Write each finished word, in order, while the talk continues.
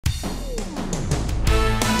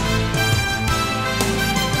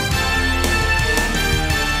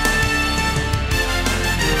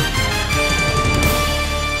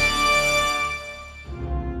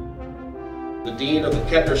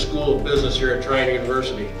Kettner School of Business here at Trine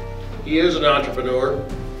University. He is an entrepreneur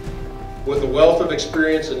with a wealth of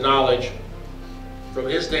experience and knowledge from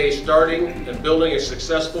his days starting and building a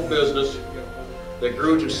successful business that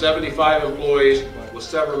grew to 75 employees with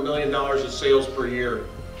several $1 million in sales per year,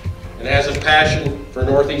 and has a passion for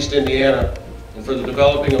Northeast Indiana and for the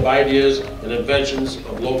developing of ideas and inventions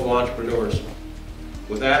of local entrepreneurs.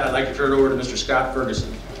 With that, I'd like to turn it over to Mr. Scott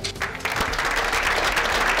Fergusson.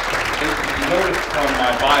 You noticed from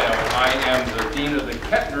my bio, I am the Dean of the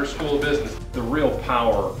Kettner School of Business. The real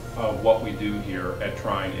power of what we do here at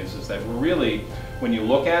Trine is that we're really, when you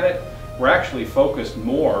look at it, we're actually focused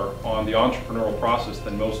more on the entrepreneurial process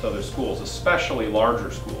than most other schools, especially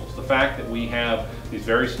larger schools. The fact that we have these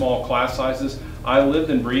very small class sizes, I lived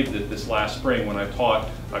and breathed it this last spring when I taught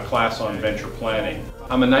a class on venture planning.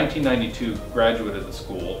 I'm a 1992 graduate of the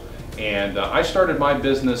school, and I started my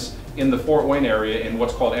business in the Fort Wayne area in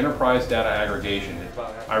what's called enterprise data aggregation.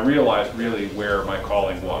 I realized really where my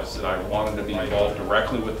calling was, that I wanted to be involved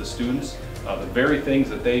directly with the students. The very things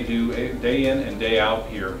that they do day in and day out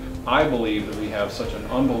here, I believe that we have such an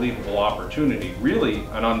unbelievable opportunity, really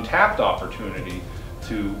an untapped opportunity,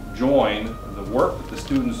 to join the work that the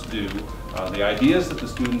students do, the ideas that the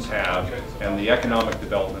students have, and the economic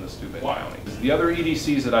development of Steuben County. The other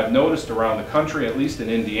EDCs that I've noticed around the country, at least in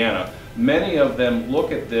Indiana, many of them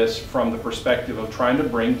look at this from the perspective of trying to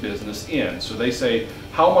bring business in. So they say,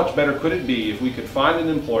 how much better could it be if we could find an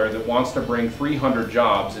employer that wants to bring 300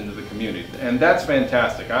 jobs into the community? And that's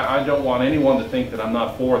fantastic. I don't want anyone to think that I'm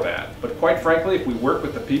not for that. But quite frankly, if we work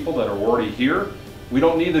with the people that are already here, we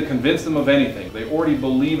don't need to convince them of anything. They already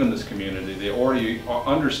believe in this community. They already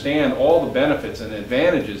understand all the benefits and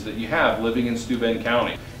advantages that you have living in Steuben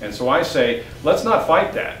County. And so I say, let's not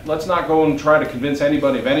fight that. Let's not go and try to convince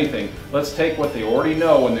anybody of anything. Let's take what they already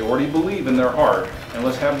know and they already believe in their heart, and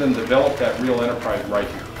let's have them develop that real enterprise right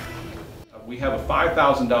here. We have a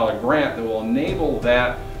 $5,000 grant that will enable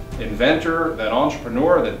that inventor, that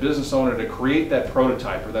entrepreneur, that business owner to create that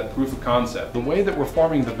prototype or that proof of concept. The way that we're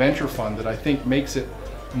forming the venture fund that I think makes it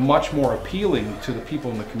much more appealing to the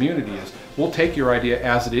people in the community is we'll take your idea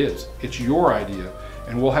as it is. It's your idea,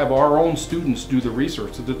 and we'll have our own students do the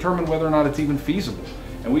research to determine whether or not it's even feasible.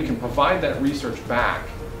 And we can provide that research back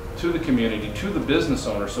to the community, to the business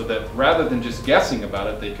owner, so that rather than just guessing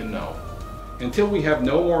about it, they can know. Until we have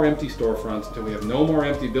no more empty storefronts, until we have no more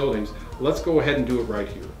empty buildings, let's go ahead and do it right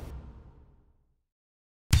here.